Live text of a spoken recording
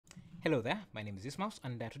Hello there, my name is Ismaus,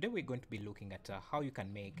 and today we're going to be looking at how you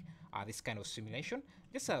can make this kind of simulation,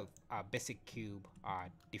 just a basic cube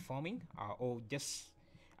deforming or just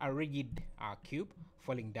a rigid cube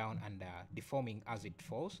falling down and deforming as it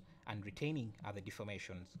falls and retaining the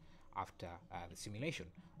deformations after the simulation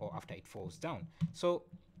or after it falls down. So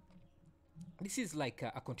this is like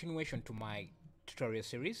a continuation to my tutorial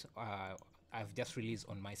series I've just released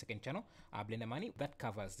on my second channel, Blender Money, that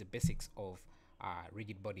covers the basics of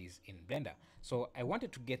rigid bodies in Blender. So I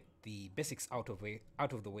wanted to get the basics out of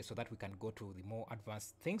the way so that we can go to the more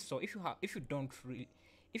advanced things. So if you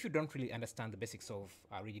don't really understand the basics of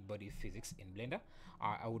rigid body physics in Blender,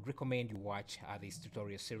 I would recommend you watch this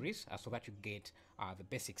tutorial series so that you get the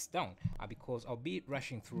basics down, because I'll be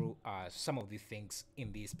rushing through some of these things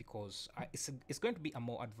in this because it's going to be a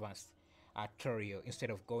more advanced tutorial instead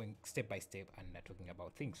of going step by step and talking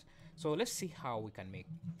about things. So let's see how we can make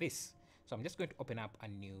this. So I'm just going to open up a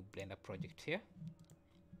new Blender project here.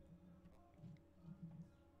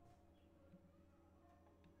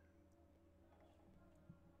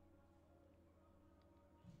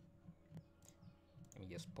 Let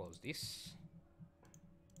me just pause this.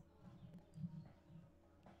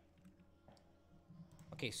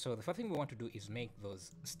 Okay, so the first thing we want to do is make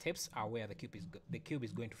those steps where the cube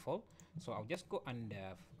is going to fall. So I'll just go and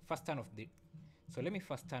first turn off the. So let me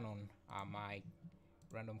first turn on my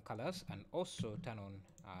random colors and also turn on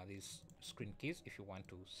these screen keys if you want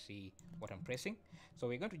to see what I'm pressing. So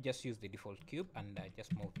we're going to just use the default cube and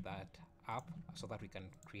just move that up so that we can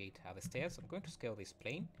create the stairs. I'm going to scale this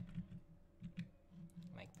plane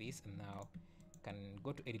like this, and now can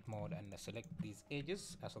go to edit mode and select these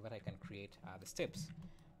edges so that I can create the steps.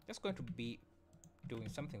 Just going to be doing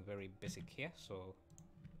something very basic here. So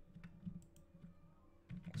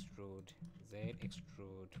extrude Z,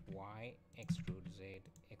 extrude Y, extrude Z,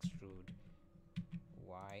 extrude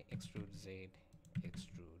Y, extrude Z,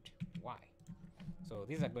 extrude Y. So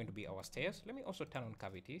these are going to be our stairs. Let me also turn on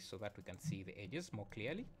cavity so that we can see the edges more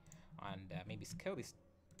clearly, and maybe scale this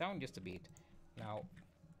down just a bit. Now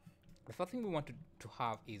the first thing we want to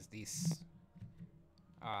have is this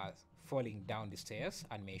falling down the stairs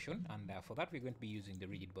animation, and for that we're going to be using the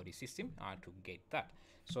rigid body system to get that.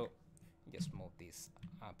 So just move this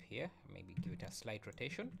up here, maybe give it a slight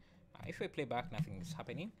rotation. If I play back, nothing is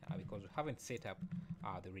happening because we haven't set up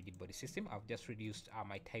the rigid body system. I've just reduced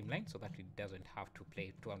my timeline so that it doesn't have to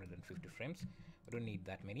play 250 frames. We don't need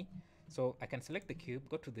that many. So I can select the cube,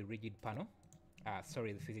 go to the rigid panel,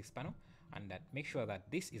 the physics panel, and make sure that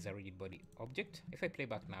this is a rigid body object. If I play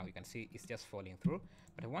back now, you can see it's just falling through,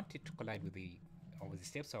 but I want it to collide with the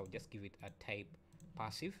steps, so I'll just give it a type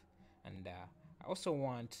passive. And I also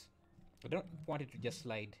I don't want it to just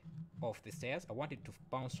slide off the stairs. I want it to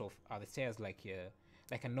bounce off the stairs like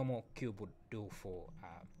a normal cube would do for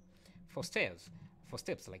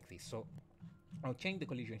steps like this. So I'll change the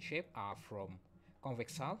collision shape from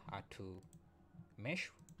convex hull to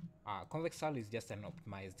mesh. Convex hull is just an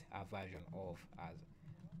optimized version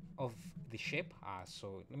of the shape.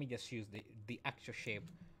 So let me just use the actual shape,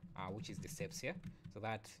 which is the steps here, so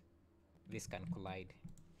that this can collide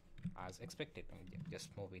as expected. Let me just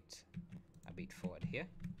move it a bit forward here.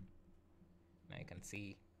 Now you can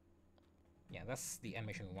see, yeah, that's the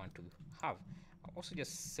animation we want to have. I'll also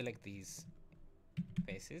just select these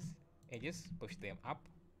faces, edges, push them up,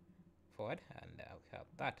 forward, and we have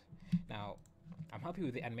that. Now I'm happy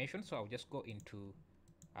with the animation, so I'll just go into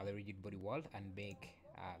the rigid body world and make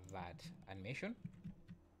that animation,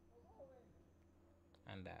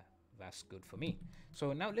 and that's good for me.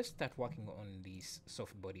 So now let's start working on this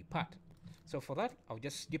soft body part. So for that, I'll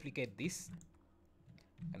just duplicate this.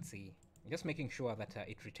 You can see, just making sure that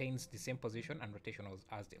it retains the same position and rotation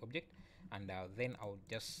as the object, and then I'll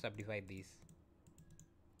just subdivide this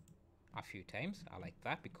a few times like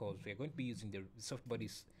that, because we're going to be using the soft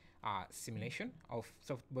bodies simulation of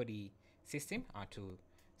soft body system to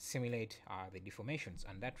simulate the deformations,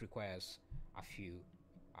 and that requires a few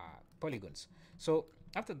polygons. So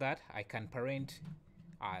after that, I can parent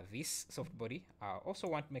this soft body. Also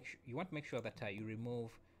want to make sure that you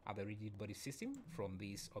remove the rigid body system from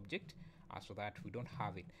this object so that we don't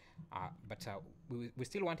have it, but we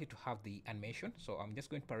still want it to have the animation. So I'm just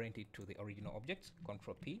going to parent it to the original object,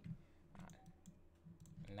 Control P.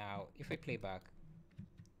 Now if I play back,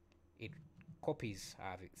 it copies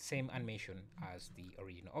the same animation as the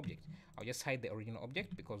original object. I'll just hide the original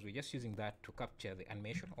object because we're just using that to capture the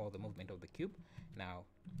animation or the movement of the cube. Now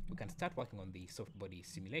we can start working on the soft body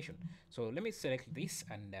simulation. So let me select this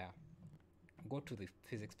and go to the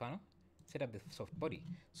physics panel, set up the soft body.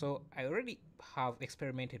 So I already have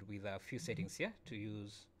experimented with a few settings here to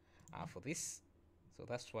use for this. So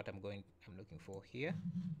that's what I'm looking for here.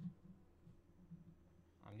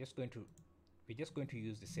 We're just going to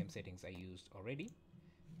use the same settings I used already.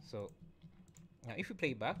 So now if we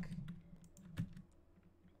play back,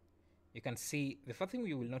 you can see the first thing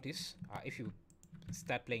you will notice if you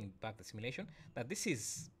start playing back the simulation, that this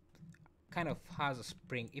is kind of has a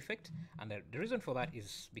spring effect, and the reason for that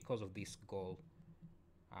is because of this goal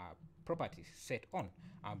property set on,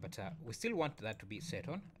 but we still want that to be set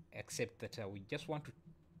on, except that we just want to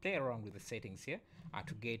play around with the settings here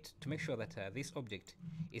to make sure that this object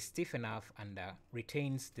is stiff enough and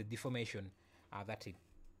retains the deformation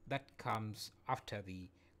that comes after the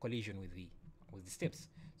collision with the steps.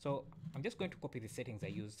 So I'm just going to copy the settings I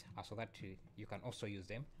used so that you can also use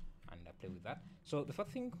them and play with that. So the first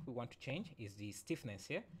thing we want to change is the stiffness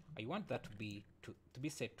here. I want that to be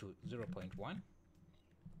set to 0.1.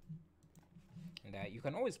 And you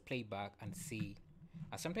can always play back and see.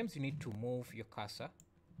 Sometimes you need to move your cursor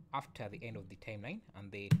after the end of the timeline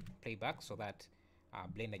and then play back so that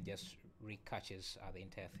Blender just recatches the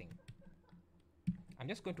entire thing. I'm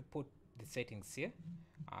just going to put the settings here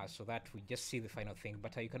so that we just see the final thing,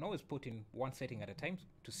 but you can always put in one setting at a time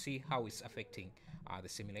to see how it's affecting the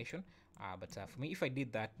simulation. But for me, if I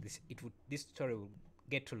did that, this tutorial will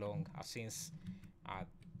get too long since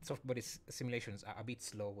softbody simulations are a bit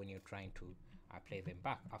slow when you're trying to play them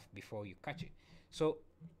back before you catch it. So,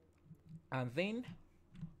 and then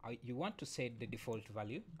you want to set the default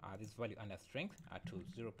value, this value under strength, to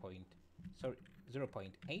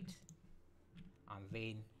 0.8, and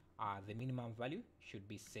then the minimum value should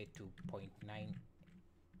be set to 0.98.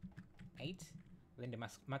 Then the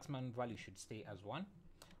maximum value should stay as 1.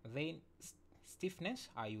 Then stiffness,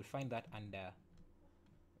 you will find that under.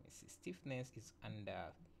 Stiffness is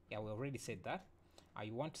under. Yeah, we already said that.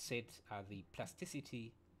 You want to set the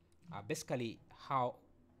plasticity, basically how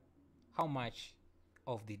much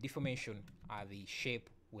of the deformation the shape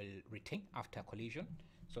will retain after collision.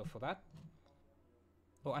 So for that,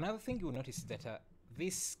 another thing you will notice is that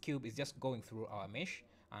this cube is just going through our mesh,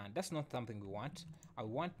 and that's not something we want. I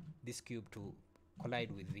want this cube to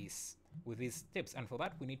collide with these steps, and for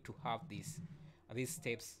that we need to have these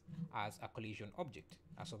steps as a collision object,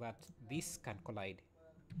 so that this can collide,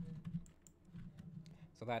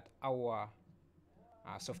 so that our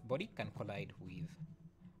soft body can collide with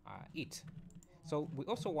it. So we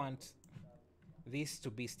also want this to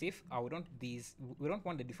be stiff. We don't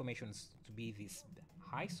want the deformations to be this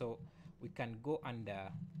high, so we can go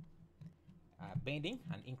under bending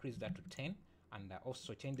and increase that to 10, and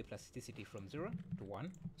also change the plasticity from 0 to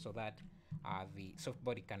 1, so that the soft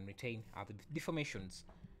body can retain the deformations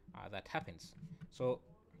that happens. So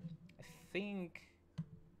I think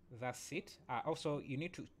that's it. Also, you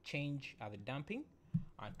need to change the damping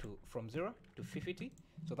from 0 to 50,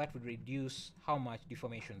 so that would reduce how much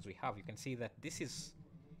deformations we have. You can see that this is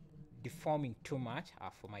deforming too much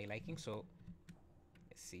for my liking, so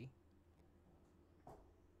let's see.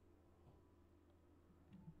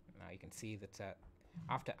 Now you can see that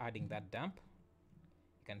after adding that damp,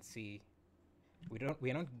 you can see we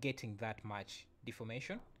are not getting that much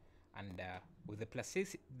deformation, and with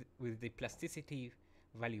the plasticity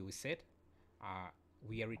value we set,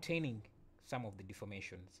 we are retaining some of the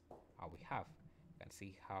deformations we have. You can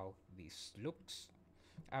see how this looks.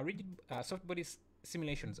 Rigid soft body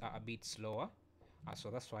simulations are a bit slower, so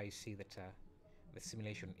that's why you see that the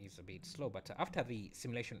simulation is a bit slow. But after the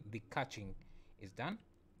simulation, the catching is done,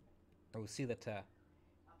 we'll see that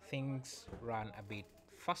things run a bit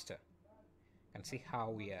faster. You can see how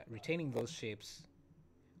we are retaining those shapes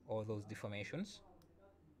or those deformations.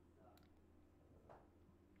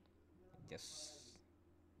 Just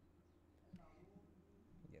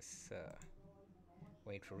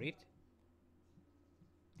wait for it.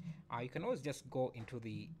 You can always just go into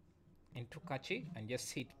Cache and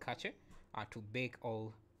just hit Cache to bake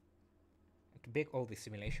all the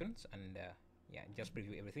simulations, and yeah, just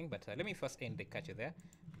preview everything. But let me first end the Cache there,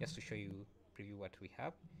 just to show you, preview what we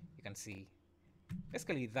have. You can see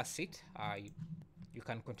basically that's it. You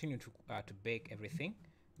can continue to bake everything,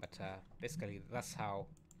 but basically that's how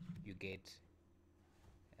you get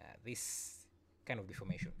this kind of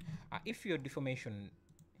deformation. If your deformation,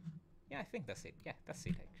 yeah, I think that's it. Yeah, that's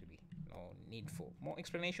it actually. No need for more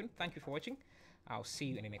explanation. Thank you for watching. I'll see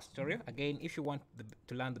you in the next tutorial. Again, if you want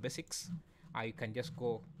to learn the basics, you can just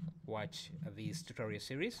go watch this tutorial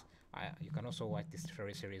series. You can also watch this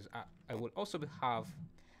tutorial series. I will also have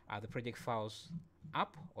the project files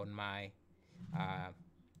up on my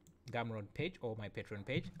Gumroad page or my Patreon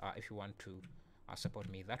page if you want to support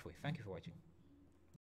me that way. Thank you for watching.